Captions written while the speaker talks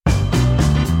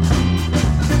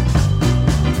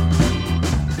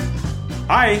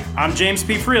Hi, I'm James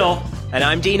P. Friel. And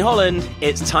I'm Dean Holland.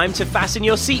 It's time to fasten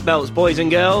your seatbelts, boys and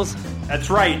girls. That's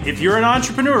right. If you're an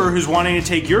entrepreneur who's wanting to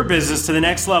take your business to the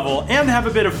next level and have a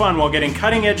bit of fun while getting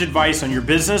cutting-edge advice on your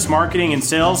business, marketing, and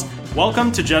sales,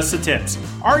 welcome to Just the Tips,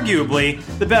 arguably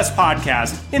the best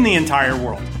podcast in the entire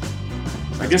world.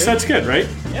 I guess that's good, right?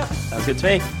 Yeah, sounds good to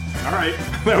me. All right.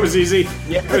 That was easy.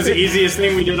 Yeah. That was the easiest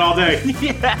thing we did all day.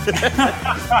 Yeah.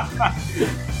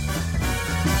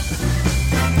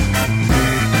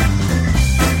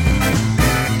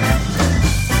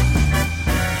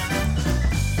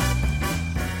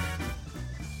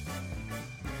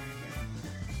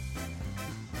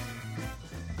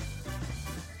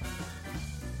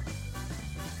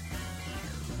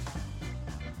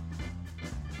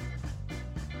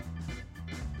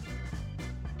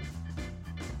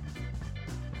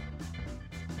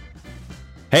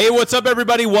 Hey, what's up,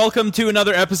 everybody? Welcome to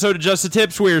another episode of Just the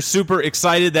Tips. We're super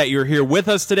excited that you're here with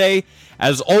us today.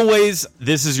 As always,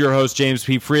 this is your host, James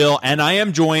P. Friel, and I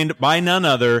am joined by none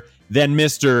other than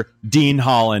Mr. Dean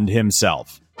Holland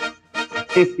himself.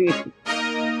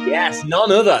 Yes,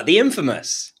 none other. The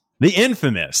infamous. The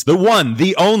infamous, the one,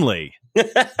 the only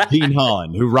Dean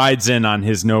Holland, who rides in on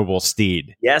his noble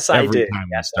steed. Yes, I do. Every time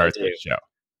we start this show.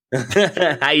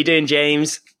 How you doing,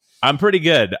 James? I'm pretty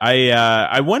good.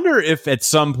 I wonder if at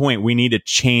some point we need to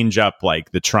change up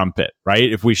like the trumpet, right?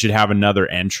 If we should have another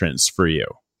entrance for you.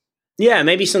 Yeah,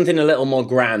 maybe something a little more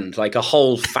grand, like a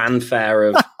whole fanfare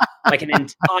of like an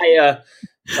entire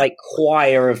like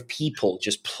choir of people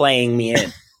just playing me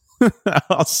in.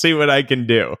 I'll see what I can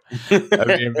do.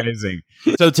 That'd be amazing.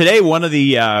 So today, one of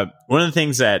the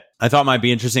things that I thought might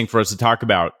be interesting for us to talk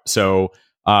about. So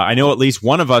I know at least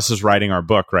one of us is writing our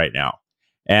book right now.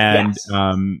 And,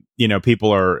 yes.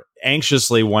 People are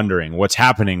anxiously wondering what's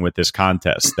happening with this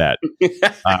contest that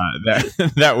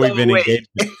we've been engaged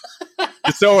in.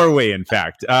 So are we, in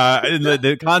fact.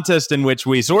 The contest in which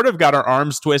we sort of got our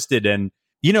arms twisted. And,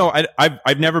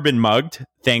 I've never been mugged,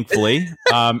 thankfully.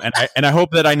 And I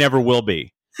hope that I never will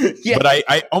be. Yeah. But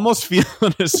I almost feel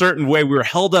in a certain way we were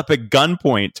held up at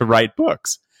gunpoint to write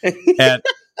books. And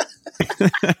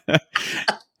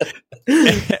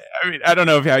I mean, I don't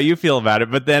know how you feel about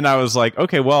it, but then I was like,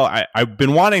 okay, well, I've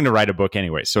been wanting to write a book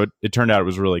anyway, so it turned out it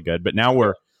was really good. But now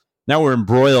we're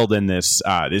embroiled in this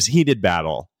heated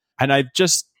battle, and I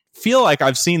just feel like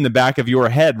I've seen the back of your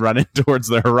head running towards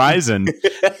the horizon.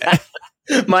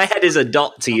 My head is a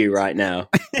dot to you right now.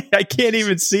 I can't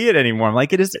even see it anymore. I'm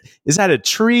like, is that a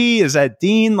tree? Is that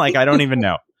Dean? Like, I don't even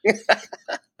know.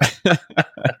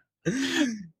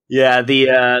 Yeah,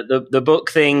 the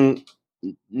book thing.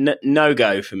 No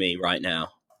go for me right now.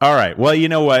 All right. Well, you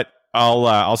know what?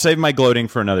 I'll save my gloating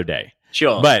for another day.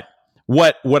 Sure. But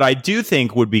what I do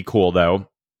think would be cool, though,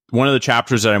 one of the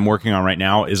chapters that I'm working on right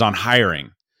now is on hiring,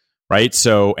 right?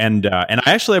 So and I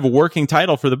actually have a working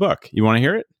title for the book. You want to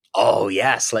hear it? Oh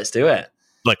yes, let's do it.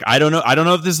 Look, I don't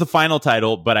know if this is the final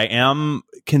title, but I am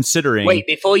considering. Wait,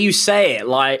 before you say it,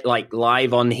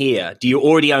 live on here, do you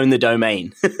already own the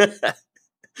domain?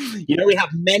 We have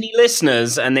many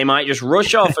listeners and they might just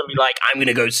rush off and be like, I'm going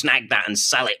to go snag that and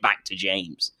sell it back to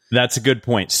James. That's a good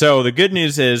point. So the good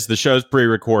news is the show's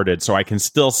pre-recorded, so I can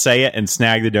still say it and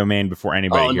snag the domain before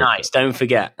anybody hears nice. it. Don't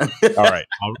forget. All right.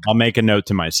 I'll make a note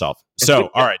to myself. So,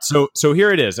 all right. So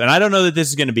here it is. And I don't know that this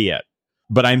is going to be it,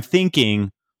 but I'm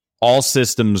thinking all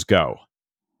systems go.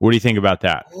 What do you think about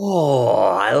that? Oh,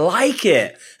 I like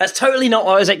it. That's totally not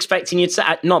what I was expecting you to say.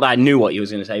 Not that I knew what you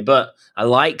was going to say, but I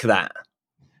like that.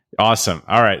 Awesome.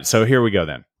 All right. So here we go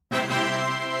then.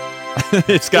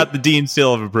 It's got the Dean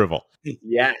seal of approval.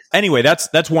 Yes. Anyway,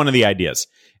 that's one of the ideas.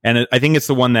 And I think it's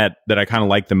the one that I kind of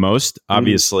like the most.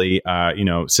 Obviously,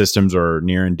 systems are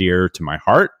near and dear to my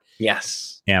heart.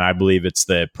 Yes. And I believe it's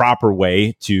the proper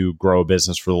way to grow a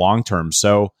business for the long term.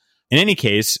 So in any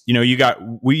case,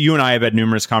 you and I have had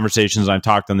numerous conversations. I've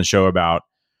talked on the show about,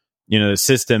 the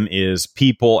system is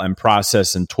people and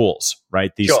process and tools,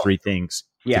 right? These three things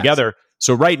together.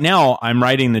 So right now I'm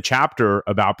writing the chapter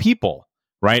about people,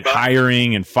 right?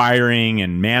 Hiring and firing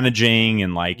and managing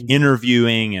and like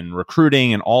interviewing and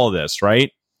recruiting and all of this,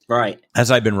 right? Right. As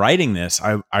I've been writing this,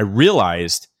 I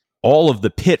realized all of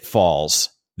the pitfalls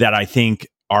that I think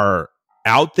are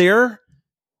out there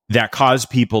that cause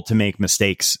people to make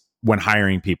mistakes when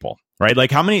hiring people, right?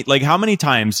 Like how many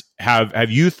times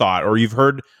have you thought or you've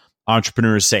heard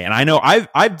entrepreneurs say, and I know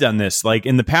I've done this like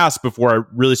in the past before I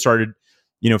really started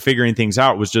figuring things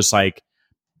out, was just like,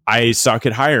 I suck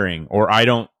at hiring, or I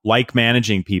don't like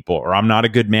managing people, or I'm not a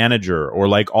good manager, or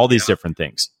like all these different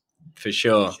things. For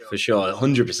sure.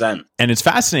 100%. And it's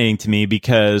fascinating to me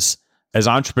because as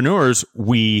entrepreneurs,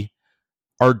 we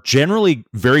are generally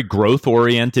very growth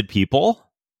oriented people.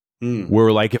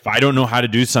 Where like, if I don't know how to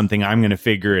do something, I'm going to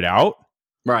figure it out.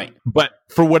 Right. But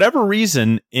for whatever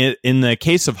reason, in the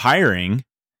case of hiring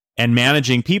and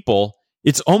managing people,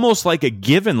 it's almost like a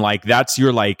given, like that's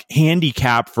your like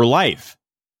handicap for life.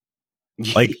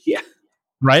 Like, yeah.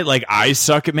 Right? Like, I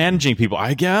suck at managing people.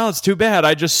 It's too bad.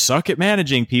 I just suck at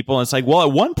managing people. And it's like, well,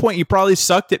 at one point you probably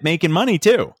sucked at making money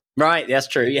too. Right. That's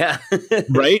true. Yeah.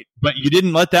 Right. But you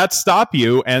didn't let that stop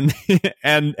you. And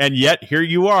yet here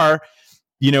you are,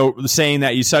 saying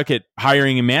that you suck at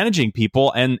hiring and managing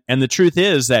people. And the truth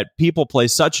is that people play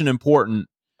such an important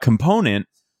component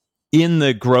in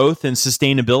the growth and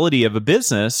sustainability of a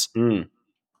business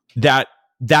that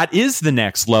is the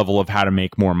next level of how to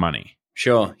make more money.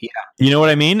 Sure. Yeah. You know what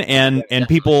I mean? And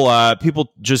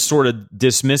people just sort of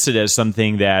dismiss it as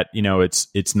something that,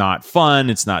 it's not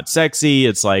fun, it's not sexy,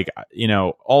 it's like,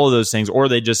 all of those things, or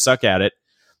they just suck at it.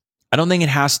 I don't think it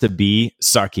has to be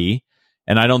sucky.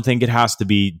 And I don't think it has to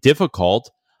be difficult.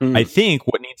 I think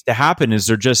what needs to happen is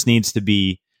there just needs to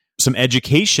be some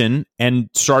education and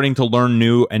starting to learn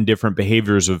new and different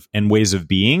behaviors and ways of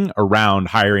being around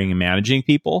hiring and managing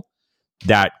people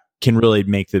that can really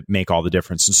make all the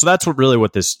difference. And so that's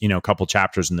what this, couple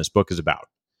chapters in this book is about.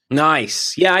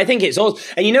 Nice. Yeah, I think it's awesome.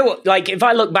 And you know what, like if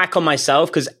I look back on myself,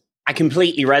 because I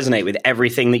completely resonate with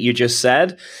everything that you just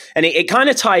said. And it kind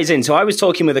of ties in. So I was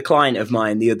talking with a client of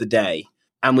mine the other day,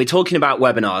 and we're talking about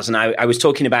webinars, and I was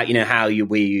talking about, how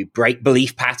we break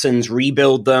belief patterns,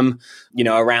 rebuild them,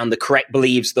 around the correct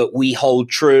beliefs that we hold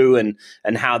true,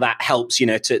 and how that helps,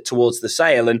 towards the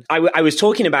sale. And I was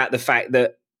talking about the fact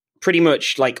that pretty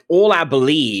much like all our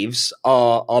beliefs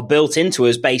are built into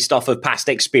us based off of past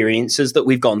experiences that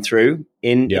we've gone through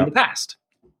in the past.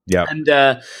 Yeah. And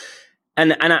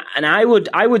I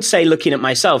would say, looking at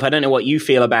myself, I don't know what you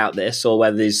feel about this or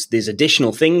whether there's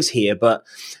additional things here, but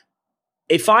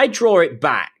if I draw it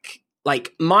back,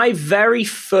 like my very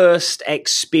first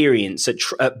experience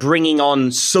at bringing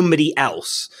on somebody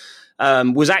else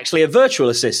was actually a virtual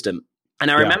assistant.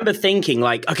 And I remember thinking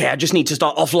like, okay, I just need to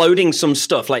start offloading some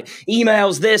stuff like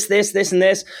emails, this, and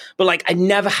this. But like, I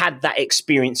never had that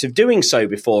experience of doing so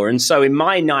before. And so in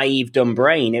my naive, dumb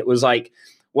brain, it was like,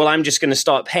 well, I'm just going to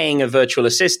start paying a virtual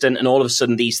assistant and all of a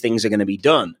sudden these things are going to be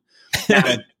done. Now,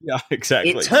 yeah,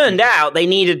 exactly. It turned out they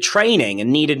needed training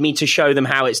and needed me to show them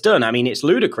how it's done. I mean, it's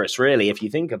ludicrous, really, if you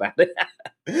think about it.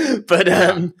 But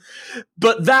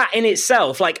that in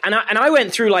itself, like, and I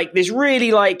went through like this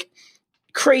really like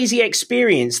crazy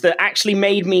experience that actually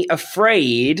made me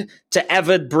afraid to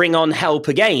ever bring on help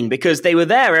again, because they were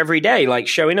there every day, like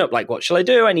showing up, like, what shall I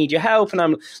do? I need your help. And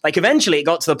I'm like, eventually it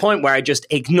got to the point where I just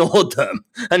ignored them.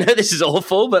 I know this is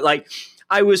awful, but like,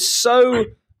 I was so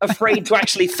afraid to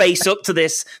actually face up to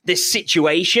this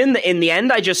situation that in the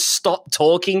end I just stopped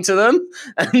talking to them,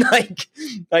 and like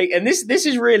and this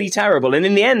is really terrible. And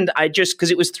in the end I just, because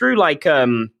it was through like I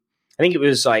think it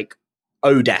was like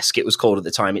Odesk it was called at the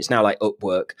time, it's now like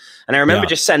Upwork, and I remember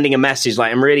just sending a message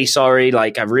like, I'm really sorry,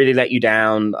 like I've really let you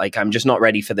down, like I'm just not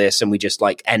ready for this, and we just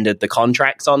like ended the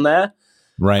contracts on there.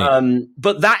 Right.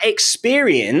 But that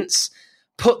experience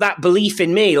put that belief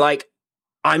in me, like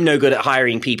I'm no good at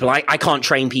hiring people. I can't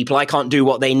train people. I can't do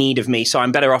what they need of me. So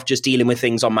I'm better off just dealing with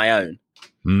things on my own.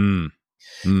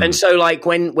 And so like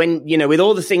when, with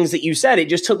all the things that you said, it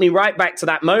just took me right back to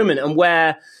that moment, and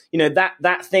where,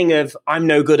 that thing of I'm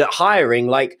no good at hiring,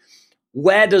 like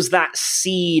where does that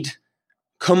seed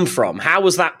come from? How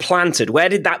was that planted? Where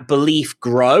did that belief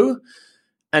grow?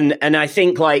 And I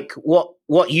think like what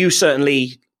you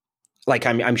certainly, like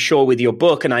I'm sure with your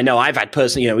book, and I know I've had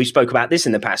personally, we spoke about this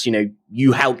in the past,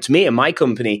 you helped me and my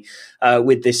company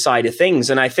with this side of things.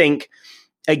 And I think,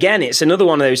 again, it's another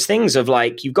one of those things of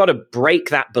like, you've got to break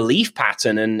that belief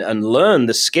pattern and learn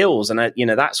the skills. And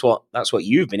that's what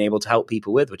you've been able to help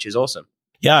people with, which is awesome.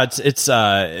 Yeah, it's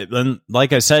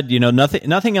like I said,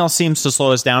 nothing else seems to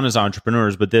slow us down as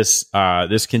entrepreneurs, but this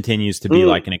continues to be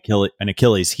like an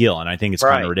Achilles heel. And I think it's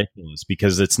kind of ridiculous,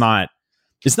 because it's not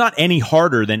any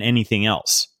harder than anything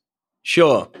else.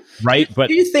 Sure. Right. But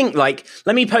do you think, like,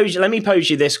 let me pose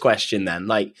you this question then.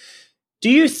 Like,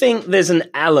 do you think there's an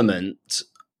element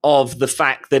of the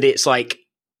fact that it's like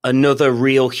another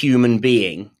real human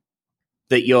being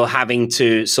that you're having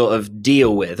to sort of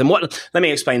deal with? And let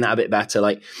me explain that a bit better.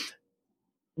 Like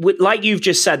you've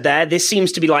just said there, this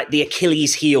seems to be like the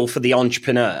Achilles heel for the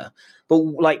entrepreneur. But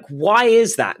like, why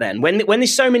is that then? When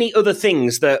there's so many other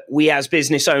things that we as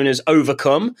business owners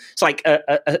overcome, it's like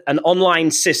an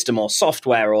online system or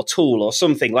software or tool or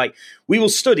something, like we will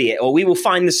study it or we will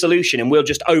find the solution and we'll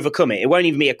just overcome it. It won't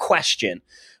even be a question.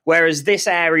 Whereas this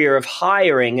area of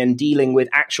hiring and dealing with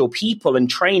actual people and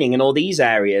training and all these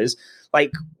areas,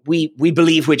 like we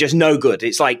believe we're just no good.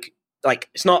 It's like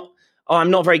it's not, oh, I'm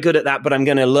not very good at that, but I'm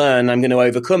going to learn, I'm going to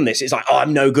overcome this. It's like, oh,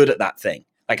 I'm no good at that thing.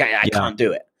 Like I can't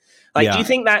do it. Like, do you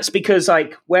think that's because,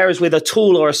 like, whereas with a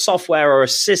tool or a software or a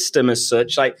system as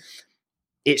such, like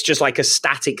it's just like a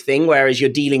static thing, whereas you're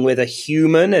dealing with a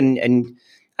human and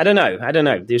I don't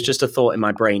know. There's just a thought in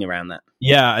my brain around that.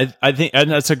 Yeah, I think and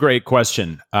that's a great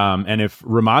question. And if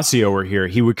Ramasio were here,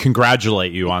 he would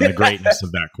congratulate you on the greatness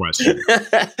of that question.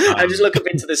 I just look up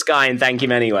into the sky and thank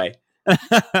him anyway.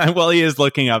 Well, he is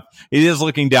looking up. He is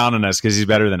looking down on us because he's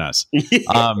better than us.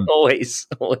 Always.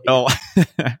 Oh,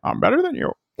 I'm better than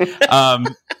you.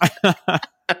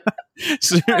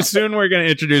 Soon we're going to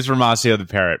introduce Ramasio the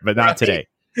parrot, but not today.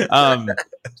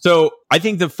 So I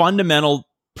think the fundamental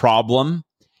problem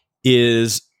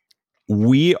is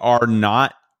most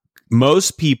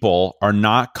people are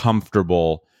not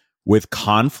comfortable with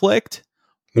conflict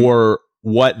or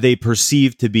what they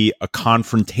perceive to be a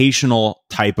confrontational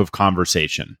type of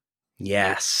conversation.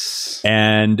 Yes.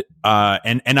 And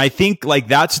I think like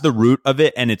that's the root of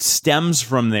it, and it stems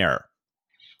from there.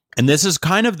 And this is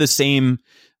kind of the same.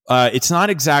 It's not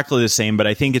exactly the same, but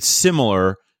I think it's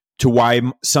similar to why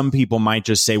some people might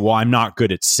just say, well, I'm not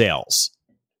good at sales,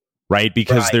 right?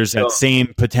 Because there's that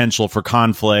same potential for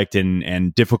conflict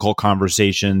and difficult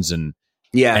conversations and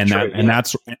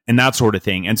that sort of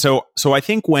thing. And so I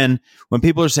think when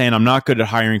people are saying I'm not good at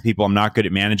hiring people, I'm not good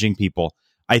at managing people,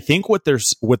 I think what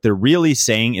they're really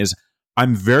saying is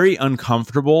I'm very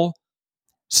uncomfortable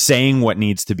saying what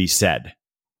needs to be said.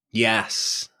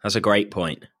 Yes, that's a great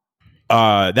point.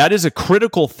 That is a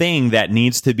critical thing that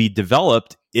needs to be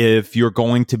developed if you're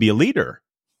going to be a leader.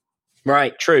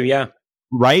 Right. True. Yeah.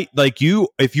 Right. Like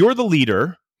if you're the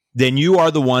leader, then you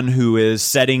are the one who is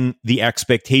setting the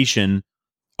expectation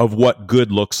of what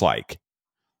good looks like.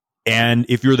 And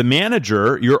if you're the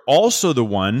manager, you're also the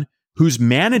one who's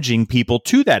managing people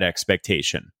to that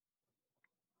expectation,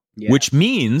 which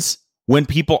means when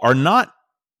people are not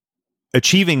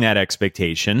achieving that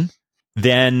expectation,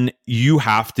 then you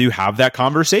have to have that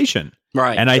conversation.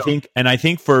 Right. And I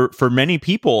think for many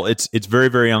people, it's very,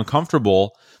 very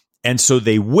uncomfortable. And so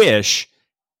they wish,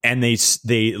 and they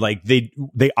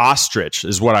ostrich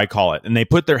is what I call it. And they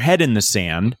put their head in the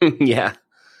sand. Yeah.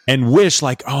 And wish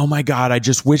like, oh my God, I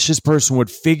just wish this person would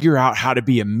figure out how to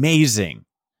be amazing.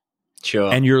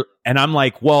 Sure. And I'm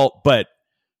like, well, but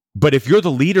if you're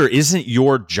the leader, isn't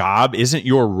your job, isn't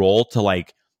your role to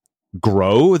like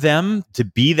grow them to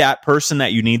be that person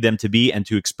that you need them to be and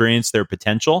to experience their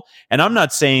potential? And I'm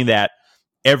not saying that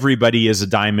everybody is a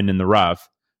diamond in the rough,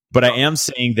 but I am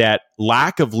saying that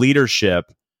lack of leadership,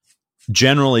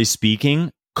 generally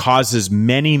speaking, causes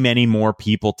many, many more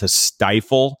people to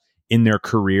stifle in their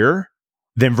career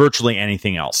than virtually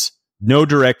anything else. No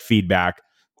direct feedback,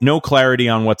 no clarity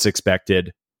on what's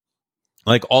expected,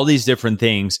 like all these different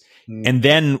things. And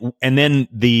then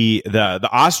the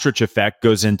ostrich effect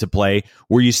goes into play,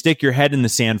 where you stick your head in the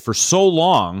sand for so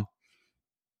long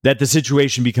that the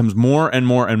situation becomes more and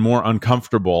more and more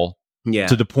uncomfortable,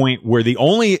 to the point where the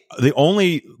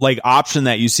only like option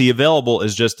that you see available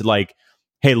is just like,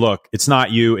 hey, look, it's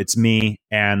not you, it's me,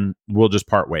 and we'll just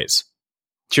part ways.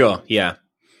 Sure. Yeah.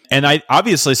 And I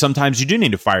obviously sometimes you do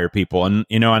need to fire people, and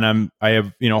I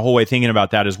have a whole way thinking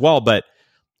about that as well. But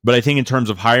I think in terms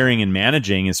of hiring and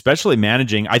managing, especially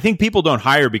managing, I think people don't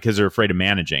hire because they're afraid of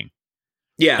managing.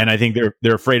 Yeah. And I think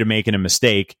they're afraid of making a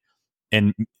mistake.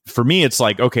 And for me, it's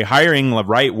like, okay, hiring the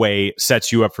right way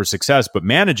sets you up for success, but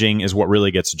managing is what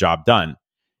really gets the job done.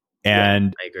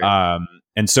 And I agree.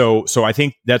 And so I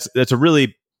think that's a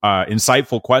really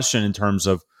insightful question in terms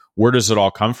of where does it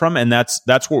all come from? And that's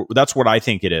what I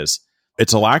think it is.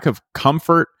 It's a lack of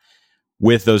comfort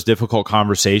with those difficult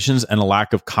conversations and a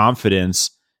lack of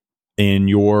confidence in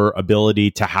your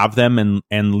ability to have them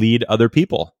and lead other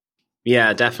people.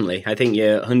 Yeah, definitely. I think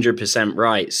you're 100%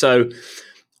 right. So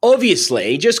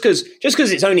obviously, just because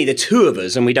it's only the two of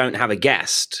us and we don't have a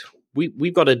guest,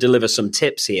 we've got to deliver some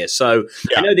tips here. So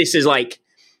I know this is like,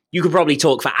 you could probably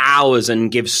talk for hours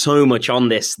and give so much on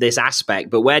this aspect,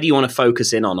 but where do you want to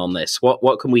focus in on this?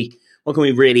 What can we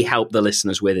really help the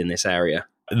listeners with in this area?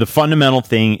 The fundamental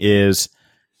thing is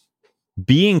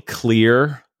being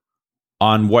clear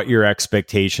on what your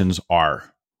expectations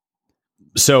are.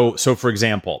 So for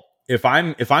example, if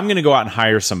I'm going to go out and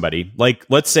hire somebody, like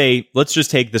let's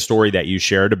just take the story that you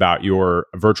shared about your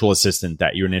virtual assistant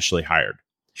that you initially hired.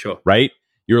 Sure. Right?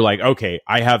 You're like, okay,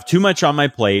 I have too much on my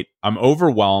plate. I'm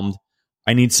overwhelmed.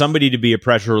 I need somebody to be a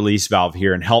pressure release valve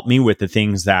here and help me with the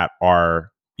things that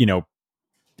are,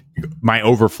 my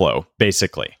overflow,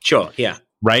 basically. Sure. Yeah.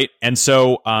 Right. And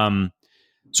so,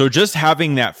 so just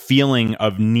having that feeling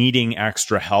of needing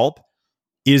extra help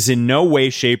is in no way,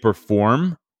 shape, or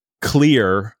form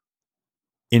clear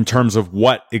in terms of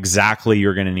what exactly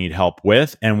you're going to need help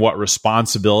with and what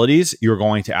responsibilities you're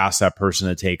going to ask that person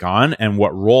to take on and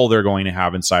what role they're going to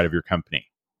have inside of your company.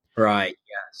 Right.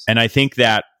 Yes. And I think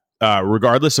that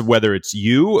regardless of whether it's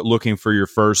you looking for your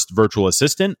first virtual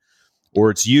assistant, or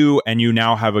it's you and you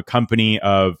now have a company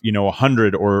of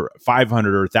 100 or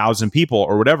 500 or 1,000 people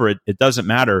or whatever, it doesn't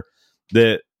matter.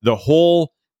 The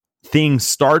whole thing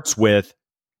starts with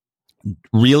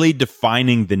really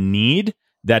defining the need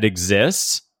that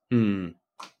exists, the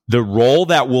role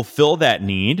that will fill that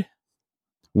need,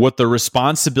 what the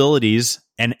responsibilities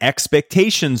and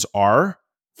expectations are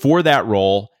for that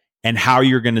role, and how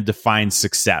you're going to define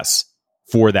success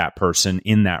for that person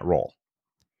in that role.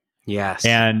 Yes.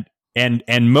 And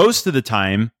most of the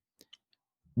time,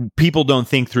 people don't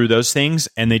think through those things,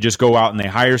 and they just go out and they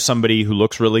hire somebody who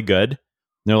looks really good.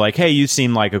 They're like, hey, you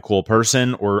seem like a cool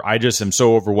person, or I just am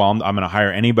so overwhelmed, I'm going to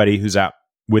hire anybody who's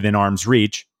within arm's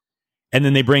reach. And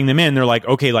then they bring them in. They're like,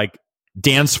 okay, like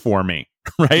dance for me,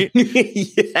 right?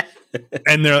 Yeah.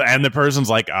 And the person's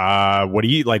like, what do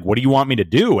you want me to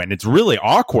do? And it's really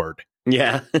awkward.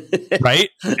 Yeah. Right.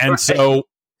 And so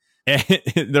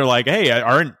they're like, hey,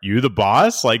 aren't you the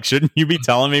boss? Like, shouldn't you be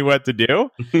telling me what to do?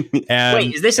 And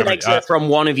wait, is this an excerpt from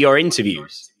one of your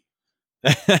interviews?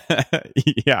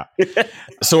 Yeah.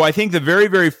 So I think the very,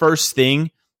 very first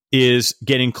thing is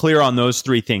getting clear on those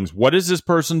three things. What is this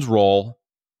person's role?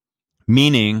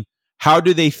 Meaning, how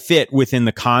do they fit within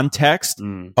the context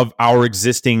of our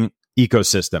existing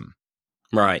ecosystem?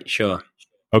 Right. Sure.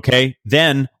 Okay.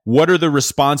 Then what are the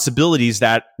responsibilities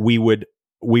that we would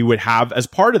have as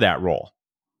part of that role?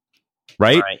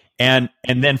 Right. And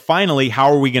then finally,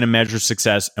 how are we going to measure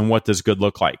success, and what does good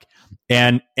look like?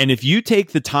 And if you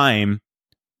take the time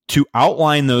to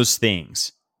outline those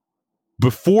things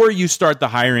before you start the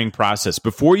hiring process,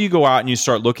 before you go out and you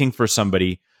start looking for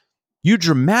somebody, you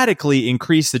dramatically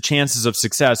increase the chances of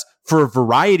success for a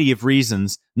variety of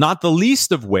reasons, not the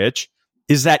least of which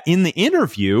is that in the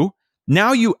interview,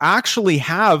 now you actually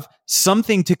have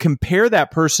something to compare that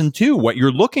person to, what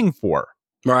you're looking for.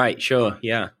 Right. Sure.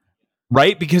 Yeah.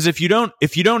 Right? Because if you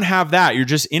don't have that, you're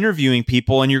just interviewing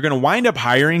people, and you're going to wind up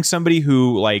hiring somebody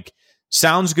who like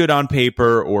sounds good on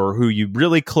paper, or who you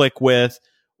really click with,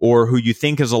 or who you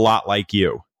think is a lot like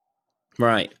you.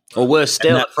 Right. Or worse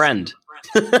still, a friend.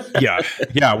 Yeah.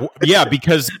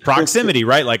 Because proximity,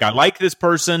 right? Like, I like this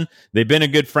person. They've been a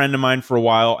good friend of mine for a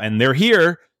while, and they're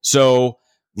here. So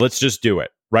let's just do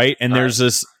it. Right. And there's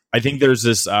this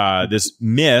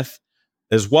myth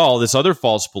as well, this other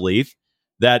false belief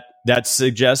that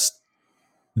suggests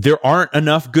there aren't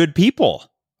enough good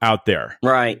people out there.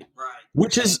 Right.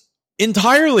 Which is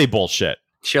entirely bullshit.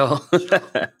 Sure.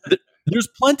 There's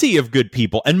plenty of good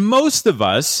people, and most of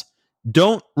us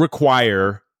don't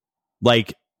require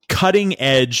like cutting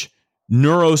edge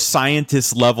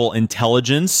neuroscientist level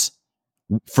intelligence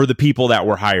for the people that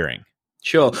we're hiring.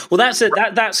 Sure. Well, that's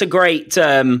a great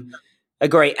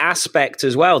aspect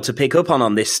as well to pick up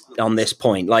on this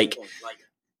point. Like,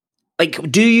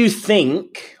 do you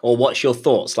think, or what's your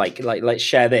thoughts? Like, let's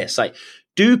share this. Like,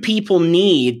 do people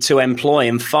need to employ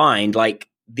and find like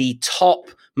the top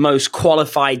most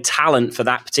qualified talent for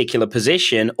that particular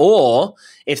position? Or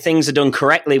if things are done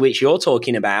correctly, which you're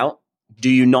talking about, do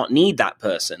you not need that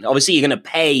person? Obviously, you're going to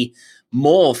pay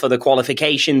more for the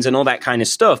qualifications and all that kind of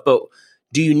stuff, but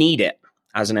do you need it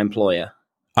as an employer?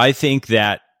 I think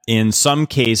that in some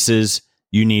cases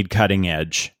you need cutting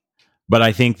edge, but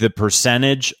I think the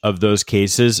percentage of those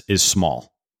cases is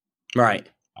small. Right.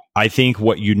 I think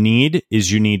what you need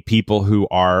people who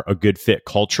are a good fit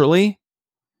culturally,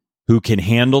 who can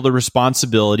handle the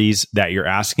responsibilities that you're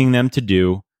asking them to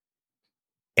do,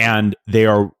 and they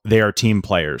are team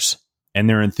players, and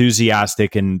they're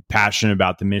enthusiastic and passionate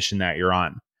about the mission that you're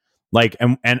on. Like,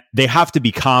 and they have to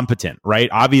be competent, right?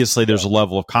 Obviously, there's a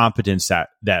level of competence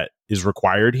that is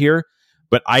required here,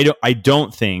 but I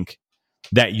don't think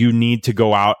that you need to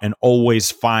go out and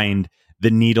always find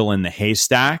the needle in the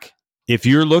haystack. If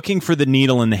you're looking for the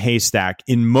needle in the haystack,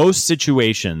 in most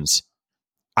situations,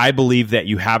 I believe that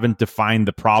you haven't defined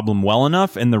the problem well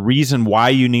enough. And the reason why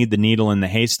you need the needle in the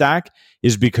haystack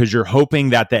is because you're hoping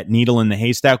that needle in the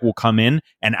haystack will come in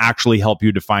and actually help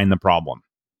you define the problem.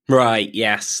 Right.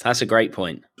 Yes. That's a great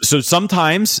point. So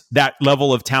sometimes that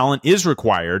level of talent is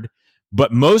required,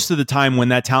 but most of the time when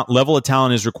that level of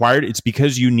talent is required, it's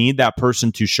because you need that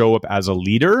person to show up as a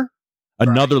leader,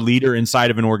 another leader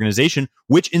inside of an organization,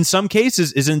 which in some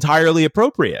cases is entirely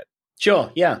appropriate.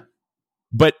 Sure. Yeah.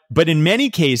 But in many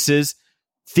cases,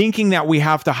 thinking that we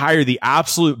have to hire the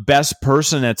absolute best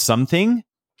person at something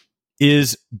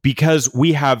is because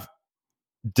we have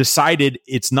decided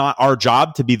it's not our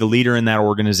job to be the leader in that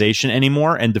organization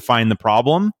anymore and define the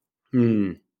problem.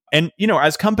 And,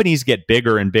 as companies get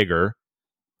bigger and bigger,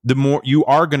 the more you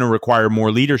are going to require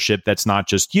more leadership that's not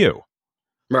just you.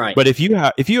 Right. But if you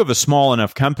have a small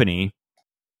enough company,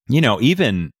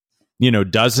 even,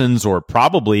 dozens or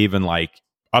probably even like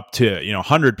up to,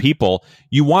 100 people,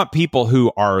 you want people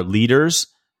who are leaders,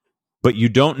 but you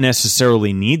don't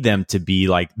necessarily need them to be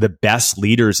like the best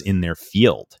leaders in their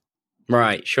field.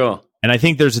 Right. Sure. And I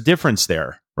think there's a difference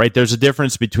there, right? There's a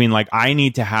difference between like, I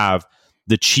need to have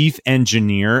the chief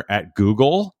engineer at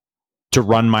Google to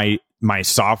run my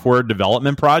software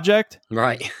development project.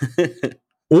 Right.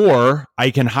 Or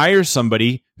I can hire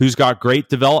somebody who's got great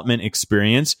development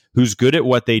experience, who's good at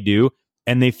what they do,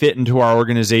 and they fit into our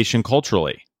organization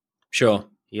culturally. Sure.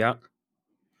 Yeah.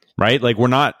 Right? Like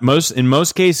in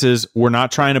most cases, we're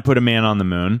not trying to put a man on the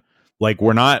moon. Like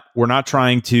we're not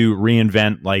trying to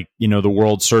reinvent like, the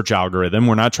world search algorithm.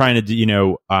 We're not trying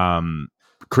to,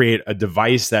 create a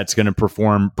device that's going to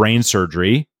perform brain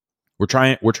surgery. We're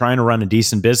trying to run a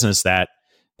decent business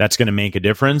that's going to make a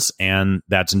difference and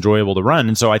that's enjoyable to run.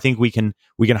 And so I think we can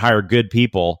hire good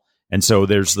people. And so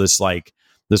there's this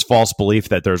false belief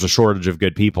that there's a shortage of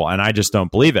good people. And I just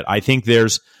don't believe it. I think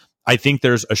there's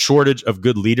a shortage of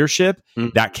good leadership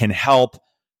that can help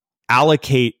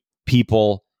allocate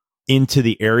people into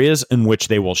the areas in which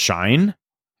they will shine.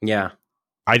 Yeah.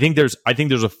 I think there's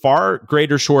a far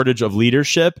greater shortage of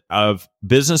leadership of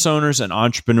business owners and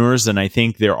entrepreneurs than I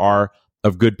think there are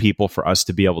of good people for us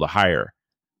to be able to hire.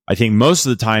 I think most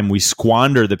of the time we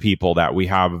squander the people that we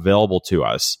have available to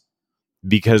us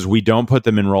because we don't put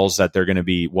them in roles that they're going to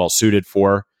be well suited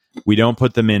for. We don't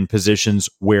put them in positions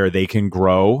where they can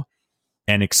grow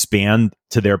and expand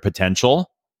to their potential.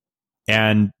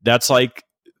 And that's like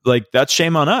that's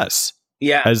shame on us.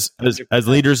 Yeah. As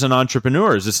leaders and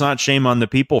entrepreneurs, it's not shame on the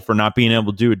people for not being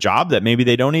able to do a job that maybe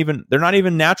they're not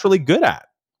even naturally good at.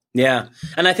 Yeah.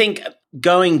 And I think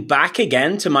going back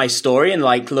again to my story and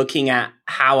like looking at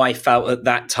how I felt at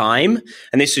that time,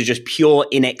 and this was just pure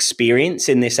inexperience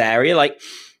in this area. Like,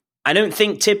 I don't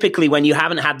think typically when you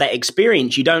haven't had that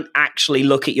experience, you don't actually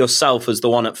look at yourself as the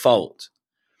one at fault.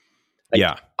 Like,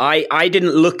 yeah. I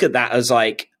didn't look at that as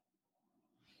like,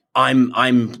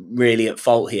 I'm really at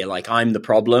fault here. Like I'm the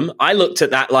problem. I looked at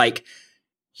that like,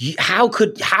 how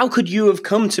could you have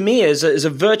come to me as a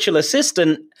virtual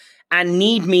assistant and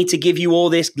need me to give you all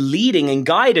this leading and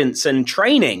guidance and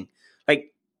training?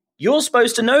 Like you're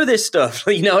supposed to know this stuff.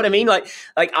 You know what I mean? Like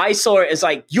I saw it as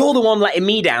like, you're the one letting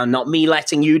me down, not me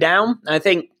letting you down. And I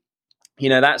think,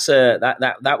 that's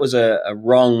that was a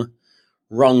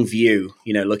wrong view,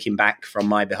 looking back from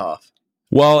my behalf.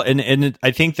 Well, and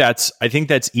I think that's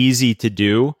easy to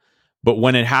do, but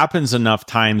when it happens enough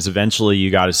times, eventually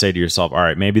you got to say to yourself, all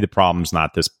right, maybe the problem's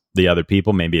not the other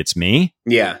people, maybe it's me.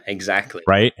 Yeah, exactly.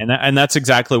 Right. And that's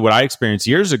exactly what I experienced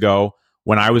years ago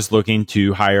when I was looking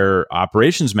to hire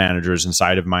operations managers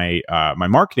inside of my my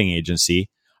marketing agency.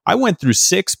 I went through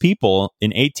 6 people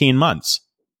in 18 months.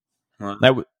 Huh.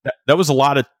 That was a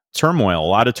lot of turmoil, a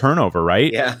lot of turnover,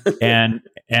 right? Yeah. and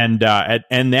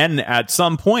then at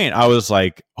some point I was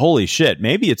like, holy shit,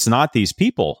 maybe it's not these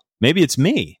people, maybe it's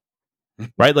me.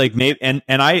 Right? Like maybe and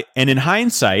in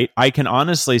hindsight, I can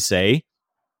honestly say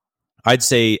I'd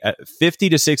say 50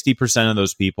 to 60% of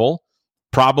those people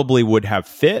probably would have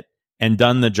fit and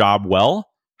done the job well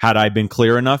had I been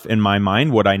clear enough in my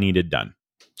mind what I needed done.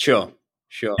 Sure.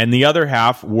 And the other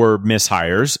half were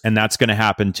mishires, and that's going to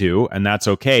happen too, and that's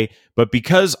okay. But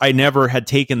because I never had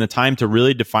taken the time to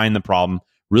really define the problem,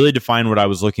 really define what I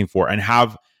was looking for, and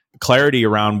have clarity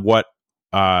around what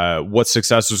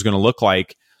success was going to look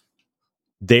like,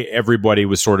 everybody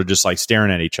was sort of just like staring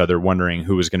at each other, wondering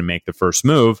who was going to make the first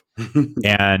move,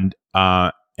 and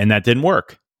that didn't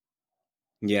work.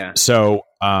 Yeah. So,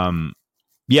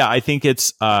 I think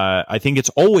it's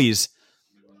always.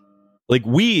 Like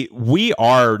we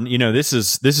are, this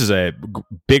is a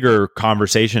bigger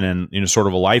conversation and, sort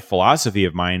of a life philosophy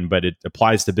of mine, but it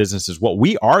applies to business as well.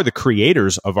 We are the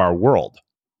creators of our world.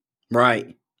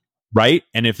 Right. Right.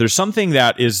 And if there's something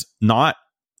that is not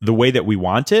the way that we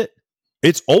want it,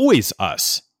 it's always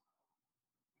us.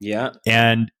 Yeah.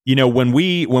 And, when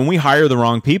we hire the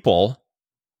wrong people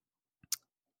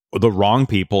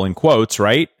in quotes,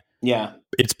 right? Yeah.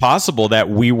 It's possible that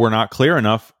we were not clear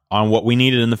enough on what we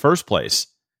needed in the first place.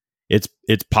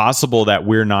 It's possible that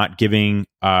we're not giving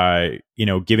clear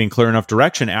enough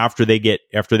direction after they get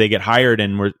hired,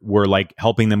 and we're like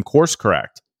helping them course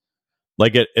correct.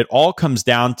 Like it all comes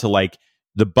down to like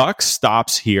the buck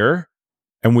stops here,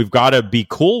 and we've got to be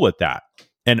cool with that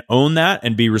and own that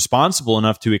and be responsible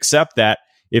enough to accept that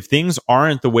if things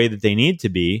aren't the way that they need to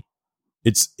be,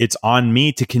 it's on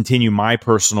me to continue my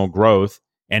personal growth.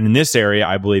 And in this area,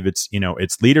 I believe it's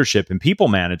leadership and people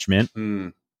management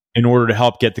in order to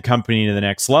help get the company to the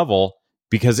next level.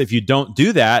 Because if you don't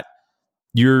do that,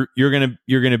 you're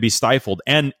gonna be stifled,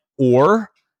 and or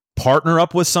partner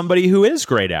up with somebody who is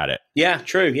great at it. Yeah,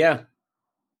 true. Yeah.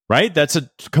 Right? That's a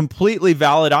completely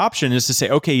valid option, is to say,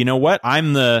 okay, you know what?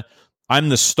 I'm the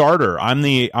starter. I'm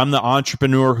the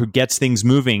entrepreneur who gets things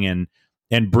moving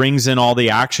and brings in all the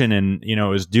action and,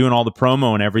 is doing all the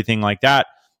promo and everything like that.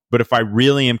 But if I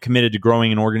really am committed to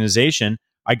growing an organization,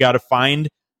 I got to find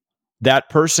that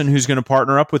person who's going to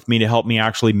partner up with me to help me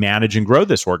actually manage and grow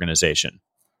this organization.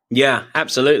 Yeah,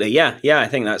 absolutely. Yeah. I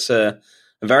think that's a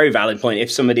very valid point.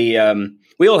 If somebody,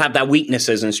 we all have their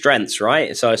weaknesses and strengths,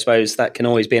 right? So I suppose that can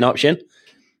always be an option.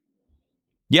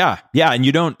 Yeah. And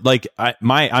you don't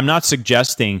I'm not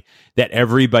suggesting that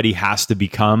everybody has to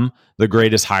become the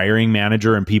greatest hiring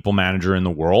manager and people manager in the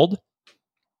world.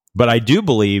 But I do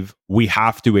believe we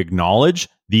have to acknowledge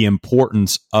the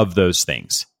importance of those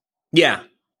things. Yeah,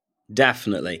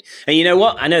 definitely. And you know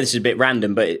what? I know this is a bit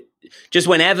random, but just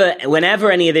whenever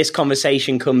any of this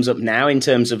conversation comes up now in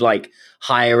terms of like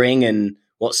hiring and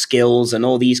what skills and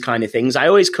all these kind of things, I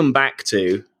always come back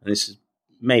to, and this is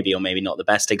maybe or maybe not the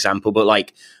best example, but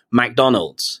like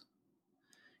McDonald's.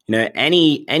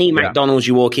 Any McDonald's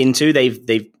you walk into, they've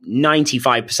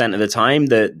 95% of the time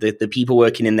the people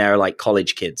working in there are like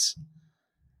college kids,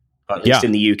 at least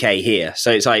in the UK here.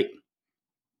 So it's like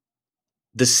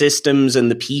the systems and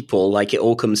the people, like it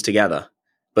all comes together.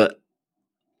 But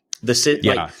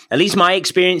like, at least my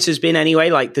experience has been anyway,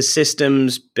 like the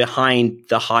systems behind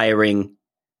the hiring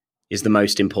is the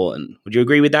most important. Would you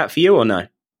agree with that for you or no?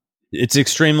 It's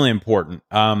extremely important.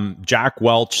 Jack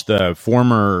Welch, the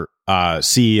former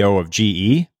CEO of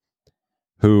GE,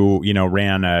 who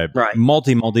ran a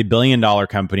multi-billion-dollar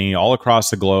company all across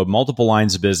the globe, multiple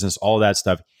lines of business, all that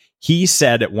stuff. He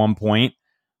said at one point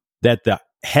that the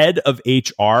head of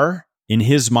HR in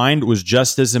his mind was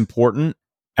just as important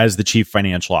as the chief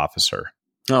financial officer.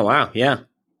 Oh wow, yeah.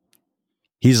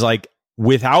 He's like,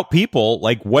 without people,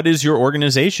 like, what is your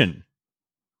organization?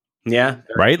 Yeah,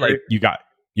 right. True. Like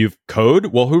you've code.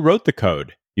 Well, who wrote the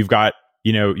code? You've got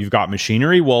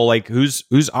machinery. Well, like who's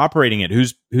operating it?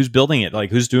 Who's building it?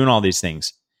 Like who's doing all these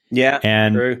things? Yeah.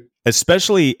 And true.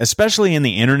 especially in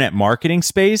the internet marketing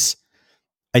space,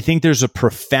 I think there's a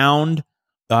profound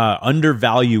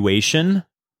undervaluation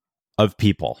of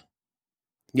people.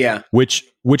 Yeah. Which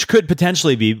could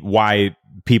potentially be why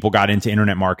people got into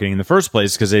internet marketing in the first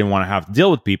place, because they didn't want to have to deal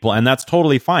with people. And that's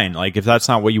totally fine. Like if that's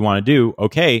not what you want to do,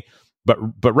 okay.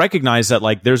 But recognize that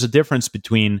like there's a difference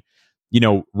between,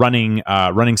 running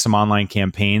some online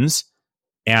campaigns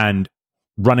and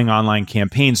running online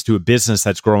campaigns to a business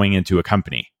that's growing into a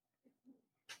company.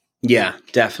 Yeah,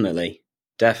 definitely.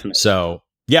 So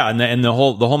yeah. And the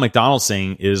whole McDonald's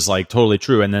thing is like totally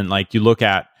true. And then like you look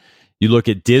at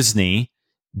Disney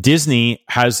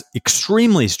has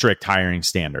extremely strict hiring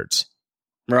standards.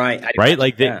 Right. Right.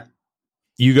 Like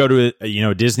you go to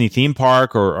a Disney theme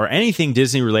park or anything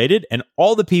Disney related, and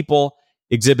all the people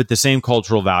exhibit the same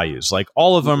cultural values. Like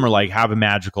all of them are like, have a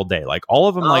magical day. Like all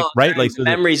of them, right? Like so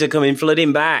memories are coming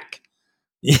flooding back.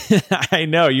 I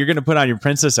know you're going to put on your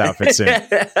princess outfit soon.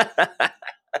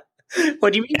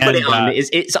 What do you mean put it on?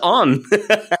 It's on.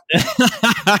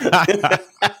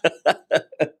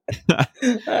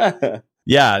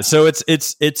 Yeah, so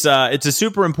it's a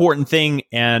super important thing,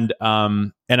 and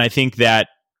I think that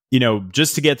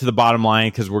just to get to the bottom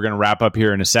line, because we're going to wrap up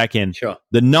here in a second. Sure.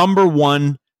 The number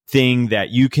one thing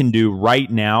that you can do right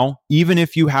now, even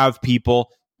if you have people,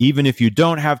 even if you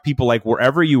don't have people, like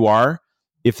wherever you are,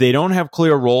 if they don't have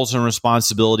clear roles and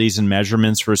responsibilities and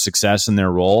measurements for success in their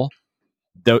role,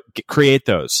 create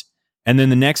those. And then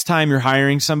the next time you're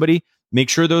hiring somebody, make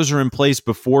sure those are in place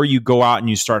before you go out and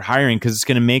you start hiring, because it's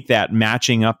going to make that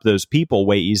matching up those people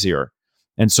way easier.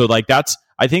 And so like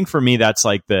I think for me, that's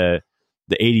like the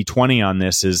 80-20 on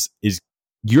this is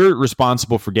you're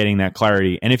responsible for getting that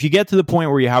clarity. And if you get to the point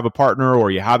where you have a partner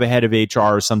or you have a head of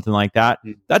HR or something like that,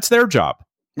 that's their job.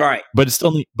 Right. But it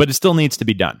still needs to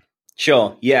be done.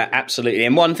 Sure. Yeah, absolutely.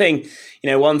 And one thing,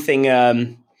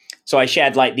 so I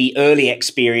shared like the early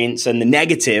experience and the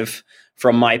negative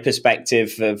from my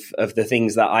perspective of the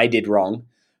things that I did wrong.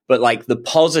 But like the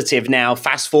positive now,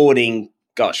 fast forwarding,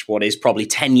 what is probably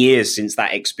 10 years since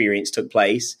that experience took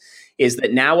place, is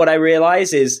that now what I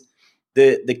realize is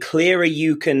the clearer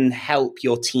you can help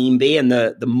your team be, and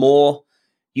the more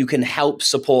you can help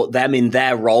support them in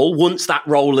their role. Once that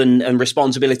role and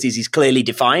responsibilities is clearly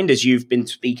defined, as you've been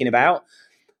speaking about,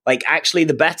 like actually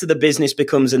the better the business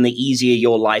becomes and the easier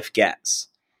your life gets.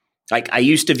 Like I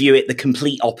used to view it the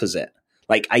complete opposite.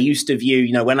 Like I used to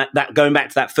view, going back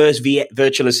to that first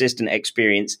virtual assistant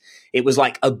experience, it was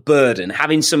like a burden.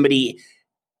 Having somebody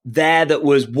there that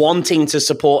was wanting to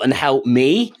support and help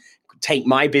me take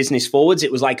my business forwards,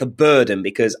 it was like a burden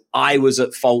because I was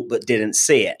at fault but didn't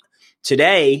see it.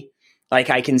 Today, like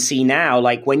I can see now,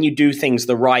 like when you do things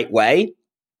the right way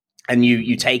and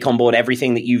you take on board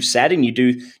everything that you've said and you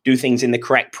do things in the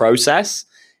correct process,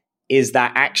 is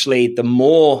that actually the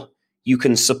more you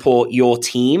can support your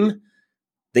team,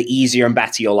 the easier and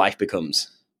better your life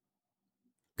becomes.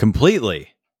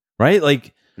 Completely. Right?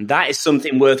 Like that is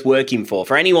something worth working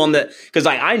for anyone that, because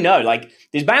I know like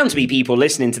there's bound to be people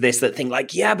listening to this that think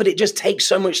like, yeah, but it just takes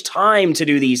so much time to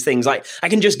do these things. Like I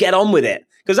can just get on with it.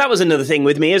 Because that was another thing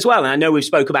with me as well. And I know we've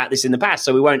spoke about this in the past,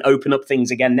 so we won't open up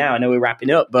things again now. I know we're wrapping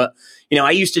up, but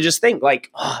I used to just think like,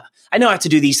 I know how to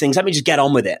do these things. Let me just get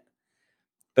on with it.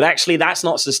 But actually that's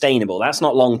not sustainable. That's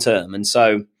not long-term. And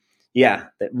so, yeah,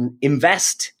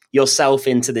 invest yourself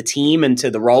into the team and to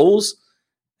the roles,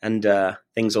 and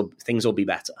things will be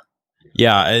better.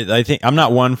 Yeah, I think I'm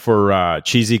not one for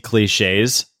cheesy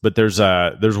cliches, but there's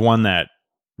one that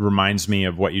reminds me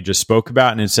of what you just spoke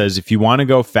about, and it says, if you want to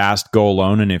go fast, go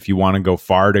alone, and if you want to go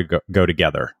far, to go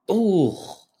together.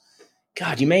 Oh,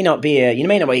 God, you may not be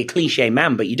a cliche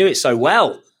man, but you do it so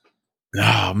well.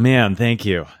 Oh man, thank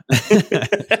you.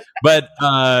 But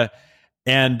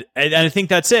and I think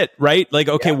that's it, right? Like,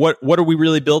 okay, yeah. What are we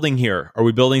really building here? Are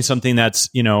we building something that's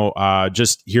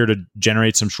just here to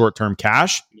generate some short-term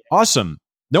cash? Yeah. Awesome.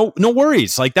 No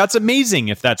worries. Like that's amazing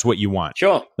if that's what you want.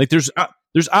 Sure. Like there's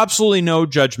absolutely no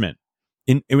judgment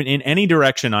in any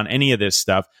direction on any of this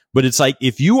stuff. But it's like,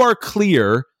 if you are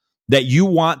clear that you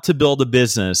want to build a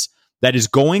business that is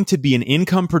going to be an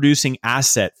income producing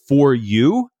asset for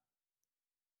you,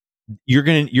 you're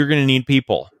gonna need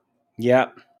people. Yeah.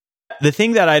 The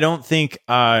thing that I don't think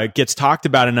gets talked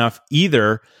about enough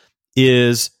either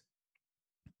is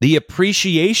the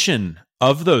appreciation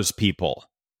of those people.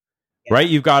 Yeah. Right?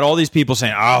 You've got all these people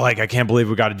saying, "Oh, like I can't believe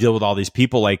we got to deal with all these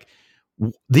people." Like,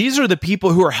 these are the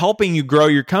people who are helping you grow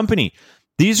your company.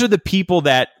 These are the people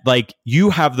that like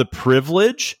you have the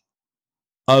privilege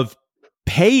of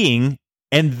paying,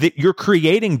 and you're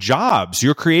creating jobs.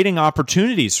 You're creating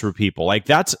opportunities for people. Like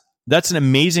that's an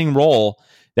amazing role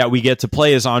that we get to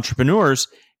play as entrepreneurs.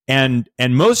 And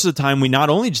most of the time we not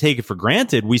only just take it for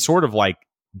granted, we sort of like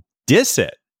diss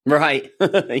it. Right.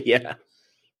 Yeah.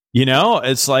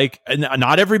 It's like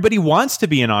not everybody wants to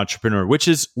be an entrepreneur, which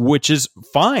is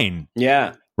fine.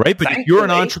 Yeah. Right. But if you're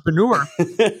an entrepreneur,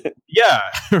 yeah.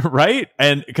 Right.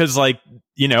 And because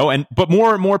but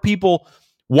more and more people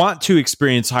want to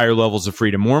experience higher levels of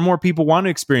freedom. More and more people want to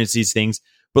experience these things.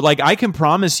 But like, I can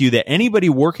promise you that anybody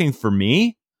working for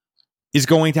me is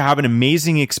going to have an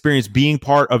amazing experience being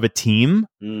part of a team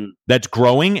that's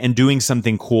growing and doing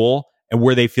something cool and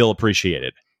where they feel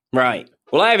appreciated. Right.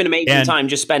 Well, I have an amazing time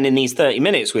just spending these 30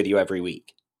 minutes with you every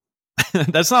week.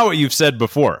 That's not what you've said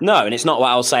before. No, and it's not what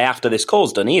I'll say after this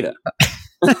call's done either.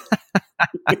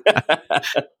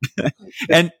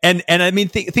 and I mean,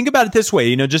 think about it this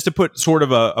way, just to put sort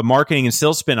of a marketing and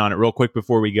sales spin on it real quick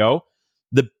before we go.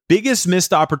 The biggest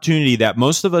missed opportunity that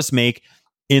most of us make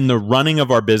in the running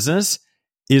of our business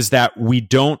is that we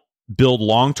don't build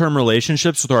long-term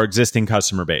relationships with our existing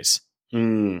customer base.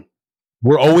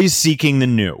 We're always seeking the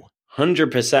new.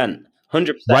 100%.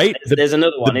 Right? There's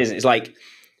another one, isn't it? It's like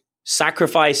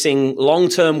sacrificing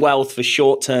long-term wealth for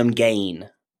short-term gain.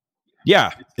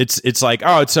 Yeah. It's like,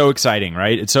 oh, it's so exciting,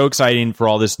 right? It's so exciting for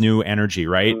all this new energy,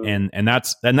 right? And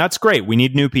that's great. We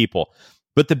need new people.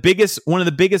 But one of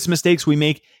the biggest mistakes we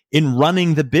make in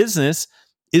running the business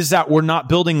is that we're not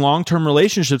building long-term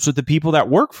relationships with the people that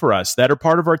work for us, that are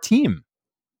part of our team.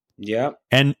 Yeah.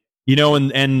 And,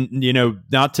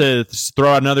 not to throw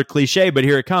out another cliche, but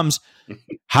here it comes.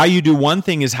 How you do one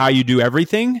thing is how you do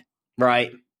everything.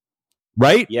 Right.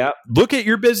 Right? Yeah. Look at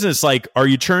your business. Like, are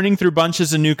you churning through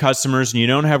bunches of new customers and you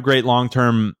don't have great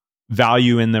long-term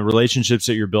value in the relationships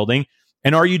that you're building?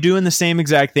 And are you doing the same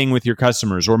exact thing with your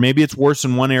customers? Or maybe it's worse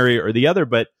in one area or the other,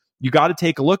 but you got to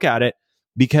take a look at it,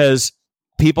 because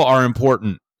people are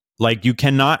important. Like, you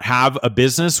cannot have a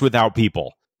business without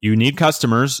people. You need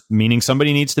customers, meaning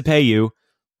somebody needs to pay you,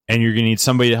 and you're going to need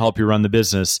somebody to help you run the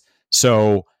business.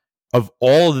 So of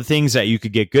all the things that you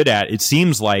could get good at, it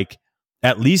seems like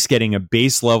at least getting a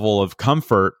base level of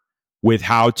comfort with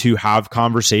how to have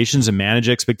conversations and manage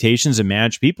expectations and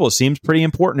manage people seems pretty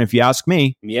important, if you ask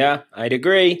me. Yeah, I'd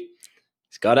agree.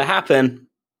 got to happen.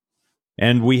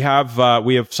 And we have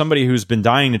somebody who's been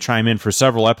dying to chime in for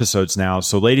several episodes now.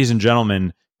 So, ladies and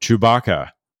gentlemen,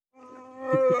 Chewbacca.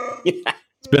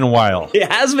 It's been a while.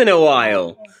 It has been a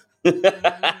while. But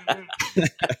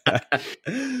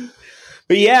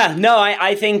yeah, no,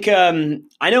 I think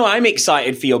I know I'm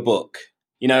excited for your book.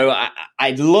 You know,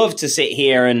 I'd love to sit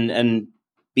here and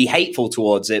be hateful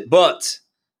towards it, but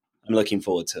I'm looking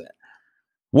forward to it.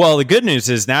 Well, the good news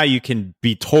is now you can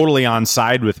be totally on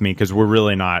side with me because we're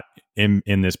really not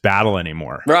in this battle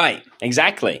anymore. Right,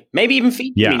 exactly. Maybe even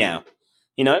feature me now.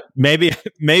 You know, maybe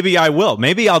I will.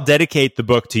 Maybe I'll dedicate the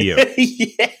book to you.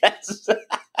 Yes.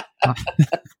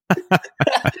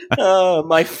 Oh,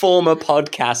 my former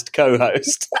podcast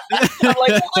co-host. I'm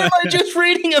like, why am I just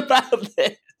reading about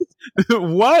this?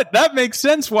 What? That makes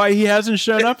sense why he hasn't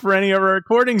shown up for any of our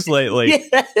recordings lately.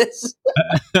 Yes.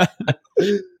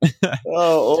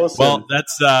 Oh, awesome. Well,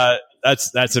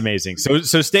 that's amazing.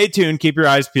 So stay tuned. Keep your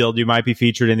eyes peeled. You might be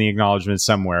featured in the acknowledgments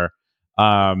somewhere.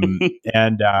 And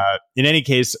in any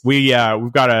case, we've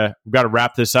got to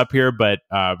wrap this up here. But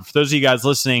for those of you guys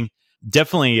listening,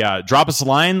 definitely drop us a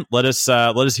line. Let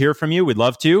us hear from you. We'd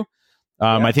love to.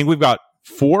 I think we've got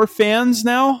 4 fans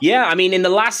now. Yeah, I mean, in the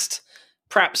last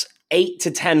perhaps 8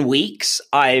 to 10 weeks,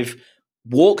 I've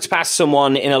walked past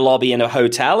someone in a lobby in a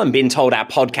hotel and been told our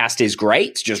podcast is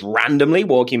great, just randomly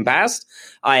walking past.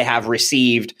 I have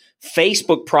received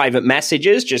Facebook private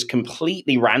messages just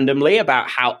completely randomly about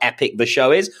how epic the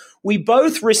show is. We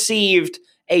both received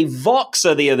a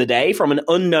Voxer the other day from an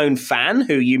unknown fan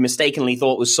who you mistakenly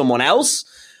thought was someone else.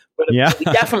 But yeah, we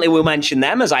definitely will mention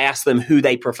them as I asked them who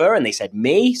they prefer, and they said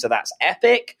me, so that's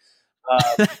epic.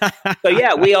 So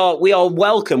yeah, we are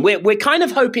welcome. We're kind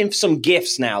of hoping for some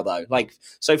gifts now, though.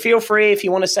 So feel free if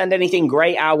you want to send anything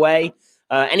great our way.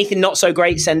 Anything not so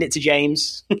great, send it to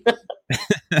James.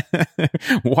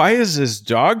 Why is this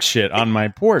dog shit on my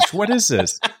porch? What is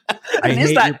this?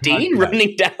 Is that Dean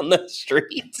running down the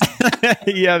street?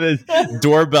 Yeah, the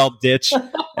doorbell ditch.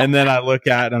 And then I look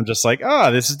at it and I'm just like,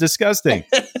 oh, this is disgusting.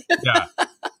 Yeah.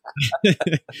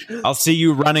 I'll see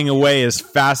you running away as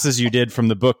fast as you did from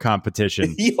the book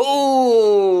competition.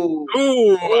 Yo! Ooh!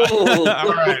 All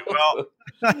right, well.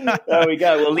 There we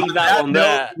go. We'll leave that one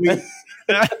there.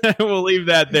 We'll leave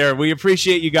that there. We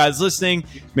appreciate you guys listening.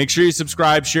 Make sure you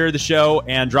subscribe, share the show,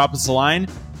 and drop us a line.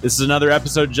 This is another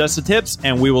episode of Just the Tips,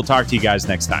 and we will talk to you guys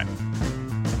next time.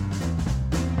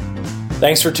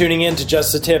 Thanks for tuning in to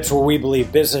Just the Tips, where we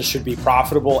believe business should be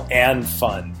profitable and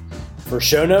fun. For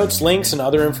show notes, links, and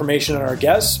other information on our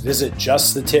guests, visit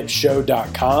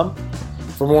justthetipsshow.com.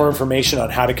 For more information on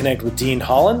how to connect with Dean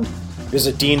Holland,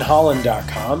 visit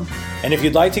deanholland.com. And if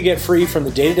you'd like to get free from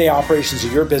the day-to-day operations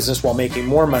of your business while making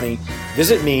more money,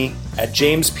 visit me at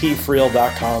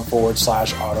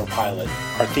jamespfriel.com/autopilot.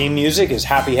 Our theme music is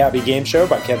Happy Happy Game Show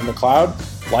by Kevin MacLeod,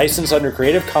 licensed under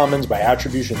Creative Commons by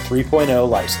Attribution 3.0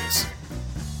 license.